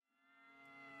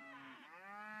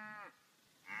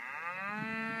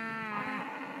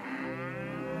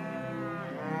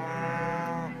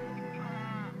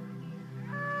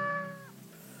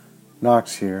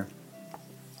Knox here.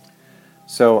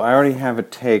 So I already have a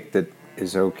take that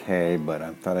is okay, but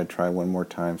I thought I'd try one more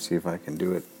time, see if I can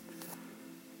do it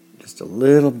just a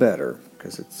little better,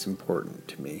 because it's important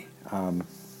to me. I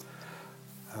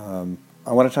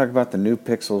want to talk about the New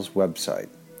Pixels website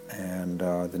and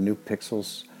the New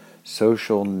Pixels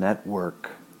social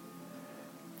network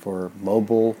for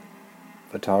mobile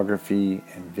photography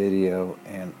and video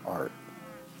and art.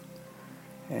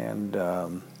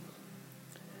 And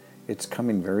it's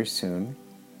coming very soon.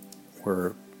 We're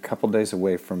a couple days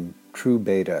away from true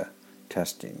beta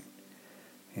testing.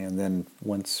 And then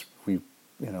once we,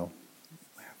 have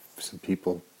some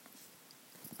people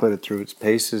put it through its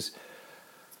paces,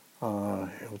 it'll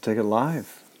take it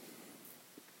live.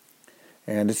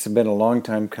 And it's been a long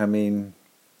time coming,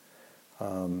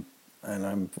 and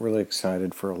I'm really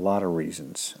excited for a lot of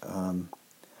reasons. To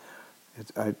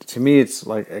me, it's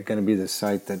like going to be the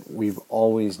site that we've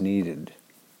always needed.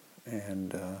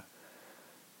 And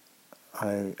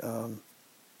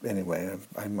anyway,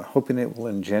 I'm hoping it will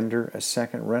engender a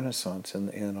second renaissance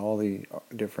in all the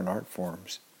different art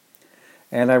forms.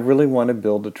 And I really want to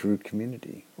build a true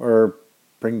community, or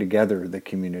bring together the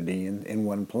community in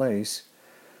one place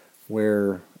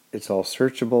where it's all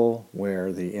searchable,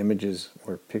 where the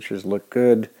where pictures look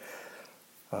good,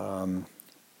 no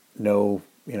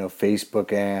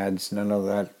Facebook ads, none of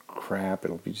that crap.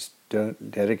 It'll be just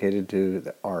dedicated to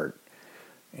the art.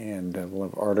 And we'll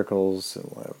have articles,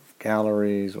 we'll have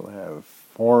galleries, we'll have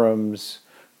forums,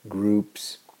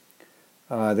 groups.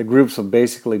 The groups will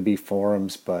basically be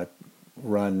forums, but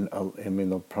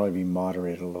they'll probably be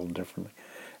moderated a little differently.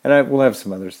 And we'll have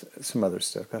some other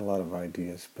stuff. Got a lot of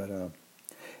ideas, but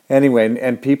anyway,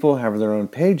 and people have their own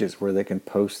pages where they can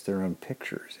post their own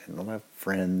pictures, and they'll have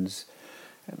friends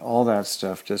and all that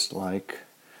stuff, just like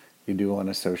you do on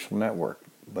a social network.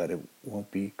 But it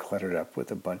won't be cluttered up with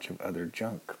a bunch of other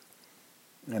junk.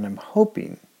 And I'm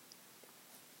hoping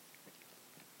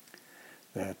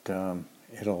that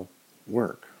it'll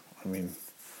work. I mean,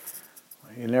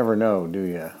 you never know, do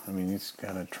you? I mean, you just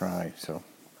gotta try. So I'm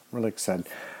really excited,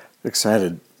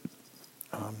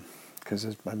 because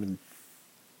I've been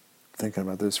thinking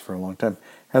about this for a long time.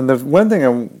 And the one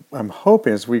thing I'm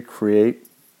hoping is we create,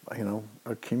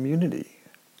 a community.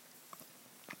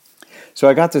 So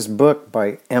I got this book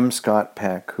by M. Scott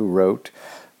Peck, who wrote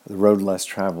The Road Less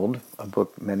Traveled, a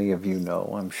book many of you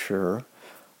know, I'm sure.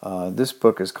 This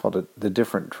book is called The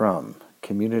Different Drum,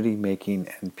 Community Making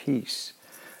and Peace.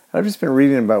 I've just been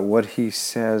reading about what he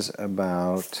says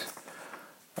about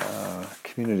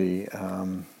community.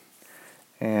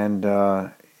 And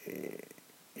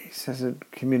he says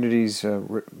that communities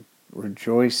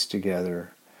rejoice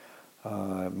together,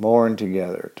 mourn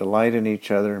together, delight in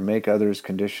each other, make others'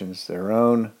 conditions their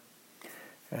own.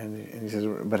 And he says,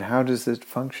 but how does this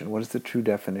function? What is the true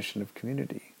definition of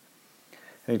community?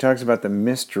 And he talks about the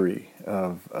mystery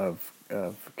of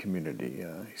community.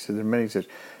 He says there are many. He says,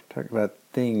 talk about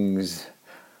things,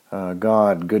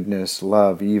 God, goodness,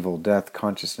 love, evil, death,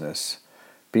 consciousness.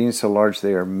 Being so large,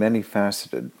 they are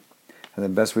many-faceted. And the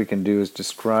best we can do is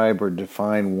describe or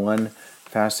define one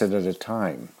facet at a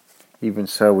time. Even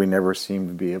so, we never seem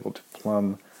to be able to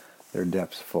plumb their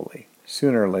depths fully.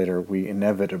 Sooner or later, we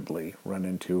inevitably run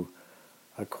into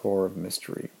a core of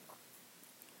mystery.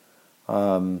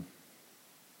 Well,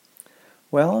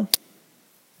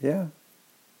 yeah.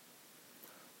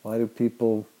 Why do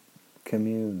people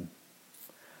commune?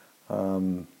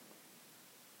 What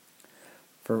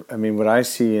I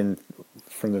see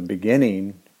from the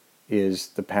beginning is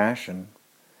the passion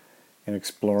in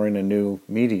exploring a new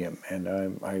medium, and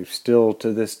I still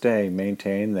to this day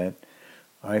maintain that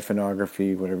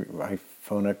iPhoneography,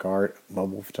 iPhonic art,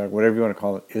 mobile photography, whatever you want to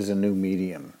call it, is a new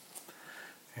medium.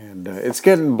 And it's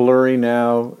getting blurry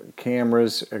now.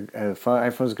 Cameras,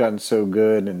 iPhone's gotten so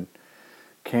good, and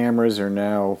cameras are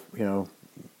now,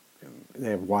 they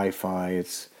have Wi-Fi.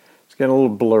 It's getting a little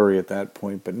blurry at that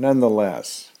point, but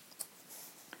nonetheless,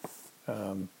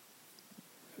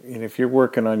 if you're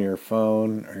working on your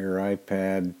phone or your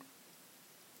iPad,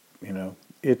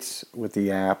 it's with the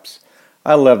apps.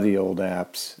 I love the old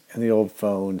apps and the old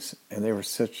phones, and they were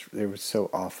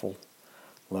so awful.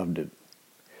 Loved it.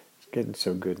 It's getting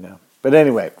so good now. But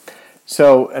anyway,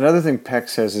 so another thing Peck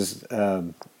says is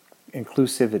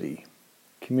inclusivity.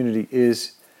 Community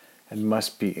is and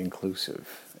must be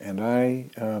inclusive. And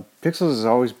Pixels has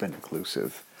always been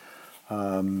inclusive.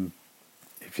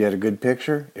 If you had a good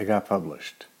picture, it got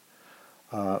published.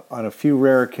 On a few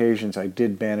rare occasions, I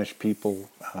did banish people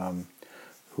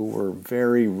who were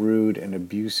very rude and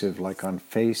abusive, like on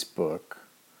Facebook,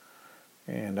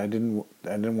 and I didn't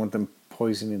want them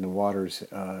poisoning the waters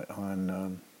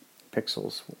on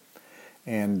Pixels.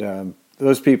 And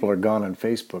those people are gone on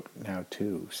Facebook now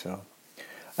too. So,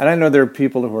 and I know there are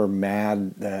people who are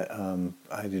mad that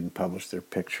I didn't publish their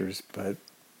pictures, but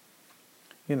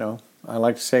you know, I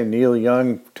like to say Neil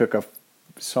Young took a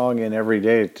song in every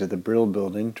day to the Brill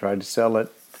Building, tried to sell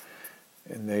it,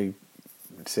 and they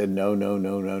said no, no,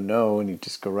 no, no, no, and he'd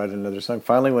just go write another song.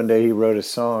 Finally, one day he wrote a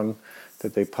song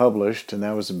that they published, and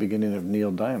that was the beginning of Neil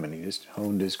Diamond. He just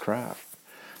honed his craft.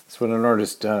 That's what an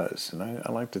artist does, and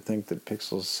I like to think that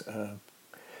Pixels,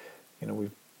 we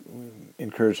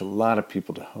encourage a lot of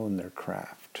people to hone their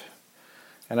craft,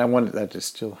 and I want that to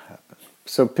still happen.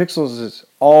 So Pixels is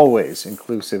always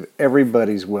inclusive.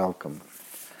 Everybody's welcome,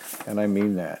 and I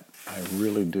mean that. I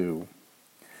really do.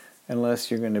 Unless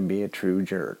you're going to be a true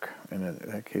jerk. And in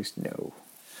that case, no.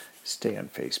 Stay on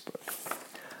Facebook.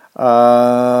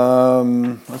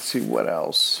 Let's see, what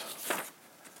else?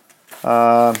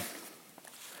 Well,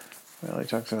 he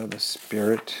talks about the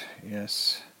spirit.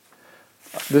 Yes.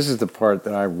 This is the part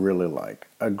that I really like.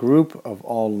 A group of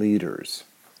all leaders.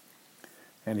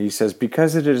 And he says,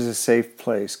 because it is a safe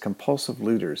place, compulsive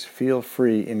leaders feel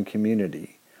free in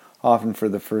community, often for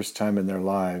the first time in their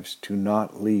lives, to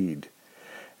not lead.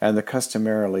 And the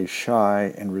customarily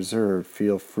shy and reserved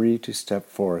feel free to step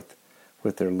forth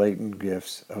with their latent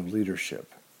gifts of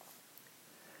leadership.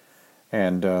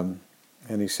 And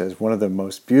he says, one of the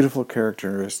most beautiful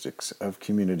characteristics of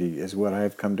community is what I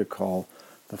have come to call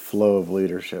the flow of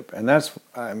leadership. And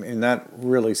that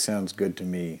really sounds good to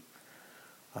me.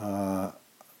 I'd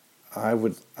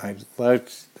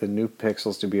like the new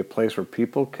Pixels to be a place where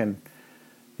people can,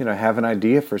 have an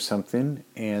idea for something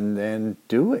and then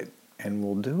do it. And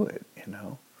we'll do it,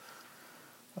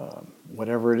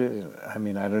 whatever it is. I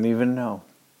mean, I don't even know.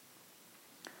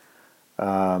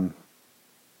 Yeah,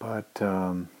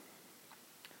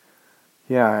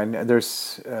 and there's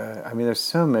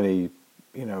so many,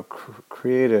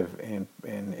 creative and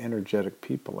energetic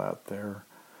people out there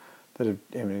that have.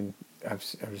 I mean, I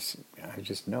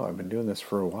just know I've been doing this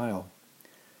for a while.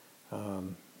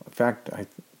 In fact,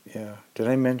 did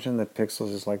I mention that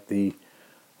Pixels is like the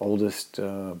oldest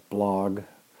blog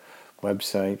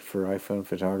website for iPhone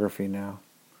photography now?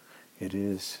 It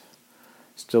is.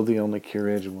 Still the only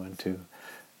curated one too.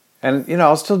 And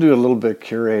I'll still do a little bit of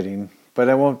curating, but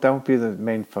that won't be the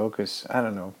main focus. I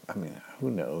don't know. I mean,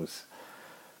 who knows?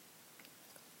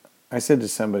 I said to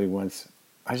somebody once,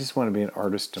 I just want to be an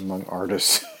artist among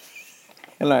artists.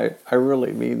 And I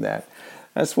really mean that.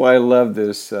 That's why I love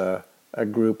this a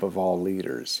group of all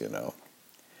leaders,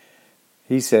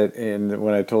 He said, and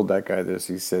when I told that guy this,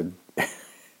 he said,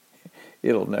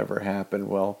 it'll never happen.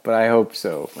 Well, but I hope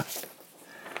so.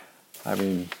 I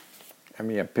mean,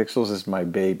 yeah, Pixels is my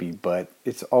baby, but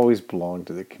it's always belonged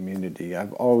to the community.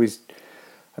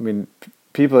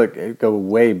 People that go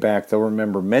way back, they'll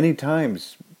remember many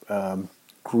times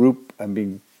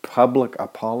public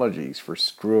apologies for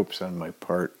screw-ups on my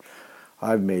part.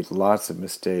 I've made lots of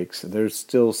mistakes, and there's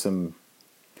still some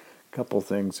couple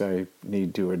things I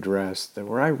need to address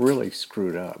where I really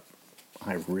screwed up.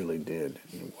 I really did.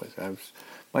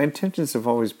 My intentions have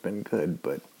always been good,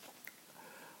 but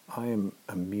I am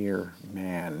a mere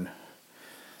man.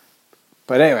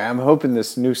 But anyway, I'm hoping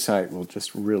this new site will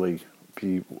just really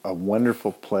be a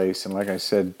wonderful place, and like I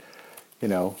said,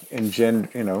 engender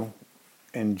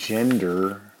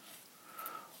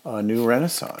a new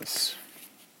renaissance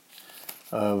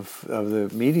of the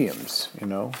mediums,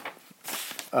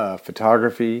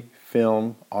 photography,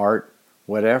 film, art,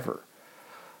 whatever.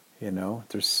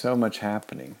 There's so much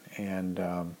happening, and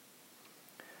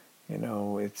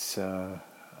it's.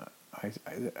 I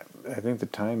think the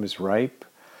time is ripe,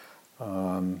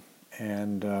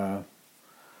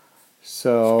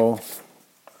 so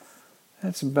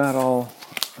that's about all.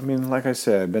 I mean, like I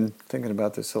said, I've been thinking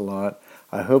about this a lot.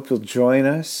 I hope you'll join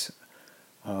us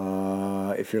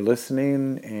if you're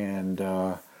listening, and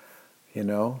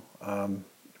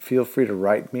feel free to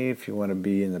write me if you want to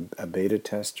be in a beta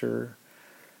tester.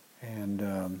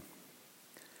 And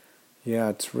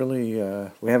it's really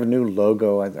we have a new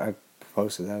logo. I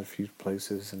posted that a few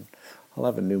places, and I'll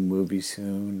have a new movie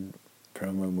soon,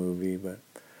 promo movie. But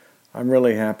I'm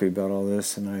really happy about all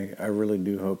this, and I really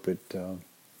do hope it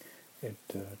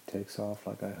takes off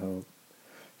like I hope.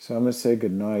 So I'm going to say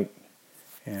good night,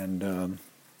 and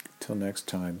till next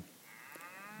time,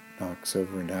 Knox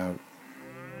over and out.